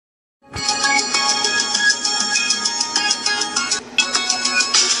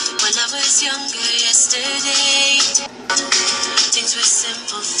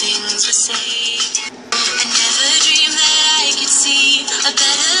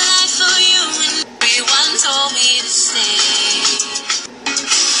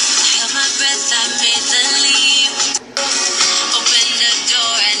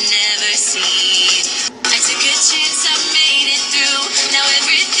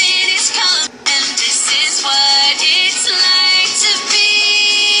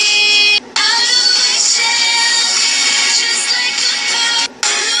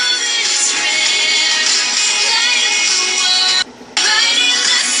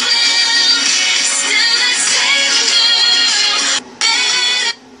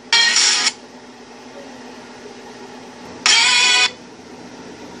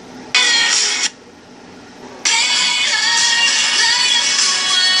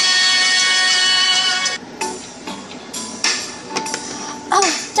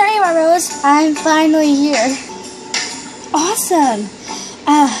goodness, I'm finally here. Awesome.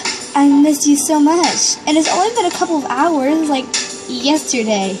 I missed you so much. And it's only been a couple of hours, like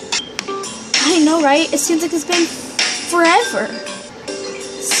yesterday. I know, right? It seems like it's been forever.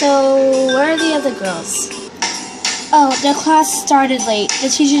 So, where are the other girls? Oh, their class started late. The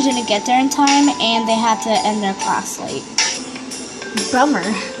teacher didn't get there in time, and they had to end their class late. Bummer.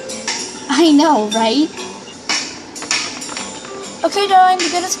 I know, right? Okay, darling, be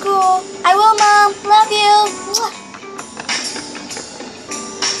good at school. I will, Mom. Love you. Mwah.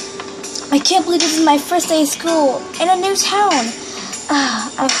 I can't believe this is my first day of school in a new town.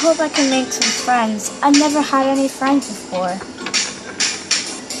 I hope I can make some friends. I've never had any friends before.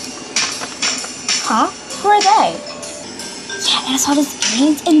 Huh? Who are they? Yeah, and I saw these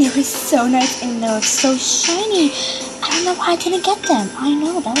games and they were so nice and they were so shiny. I don't know why I didn't get them. I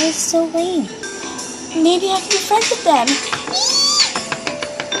know, that was so lame. Maybe I can be friends with them.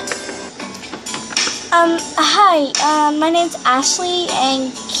 Hi, my name's Ashley,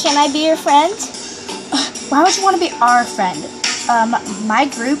 and can I be your friend? Why would you want to be our friend? My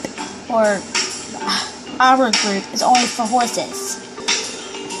group, or our group, is only for horses.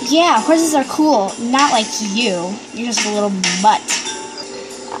 Yeah, horses are cool, not like you. You're just a little mutt.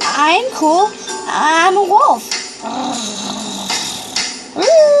 I'm cool. I'm a wolf.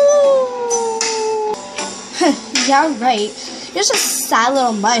 Yeah, right. You're just a sad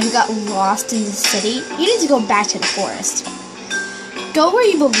little mutt who got lost in the city. You need to go back to the forest. Go where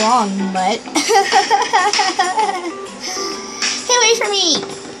you belong, mutt. Hey, wait for me!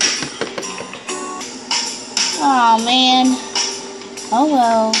 Aw, man. Oh,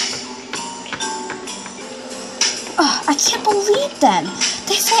 well. Oh, I can't believe them.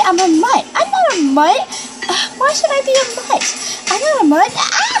 They say I'm a mutt. I'm not a mutt. Why should I be a mutt? I'm not a mutt.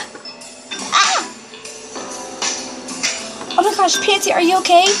 Ah! Ah! Oh my gosh, Pansy, are you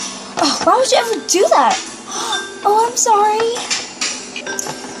okay? Oh, why would you ever do that? Oh, I'm sorry.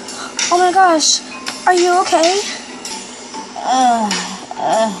 Oh my gosh, are you okay?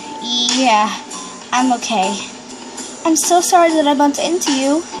 Yeah, I'm okay. I'm so sorry that I bumped into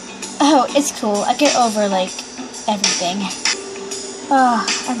you. Oh, it's cool. I get over, like, everything. Oh,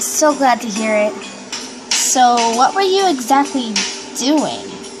 I'm so glad to hear it. So, what were you exactly doing?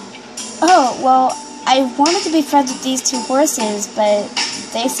 Oh, well, I wanted to be friends with these two horses, but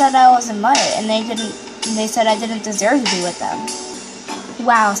they said I was a mutt, and they said I didn't deserve to be with them.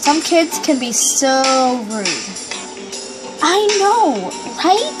 Wow, some kids can be so rude. I know,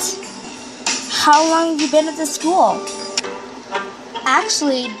 right? How long have you been at the school?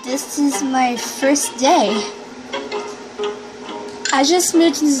 Actually, this is my first day. I just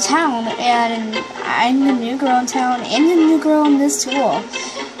moved into town, and I'm the new girl in town and the new girl in this school.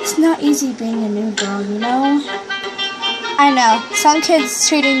 It's not easy being a new girl, you know? I know, some kids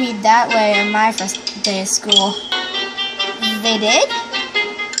treated me that way on my first day of school. They did?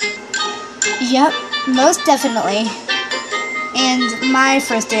 Yep, most definitely. And my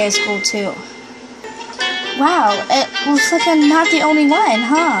first day of school, too. Wow, it looks like I'm not the only one,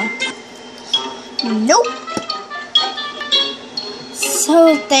 huh? Nope.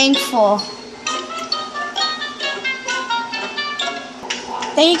 So thankful.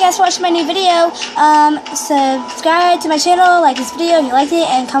 Thank you guys for watching my new video. Subscribe to my channel, like this video if you liked it,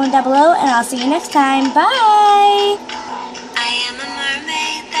 and comment down below, and I'll see you next time. Bye!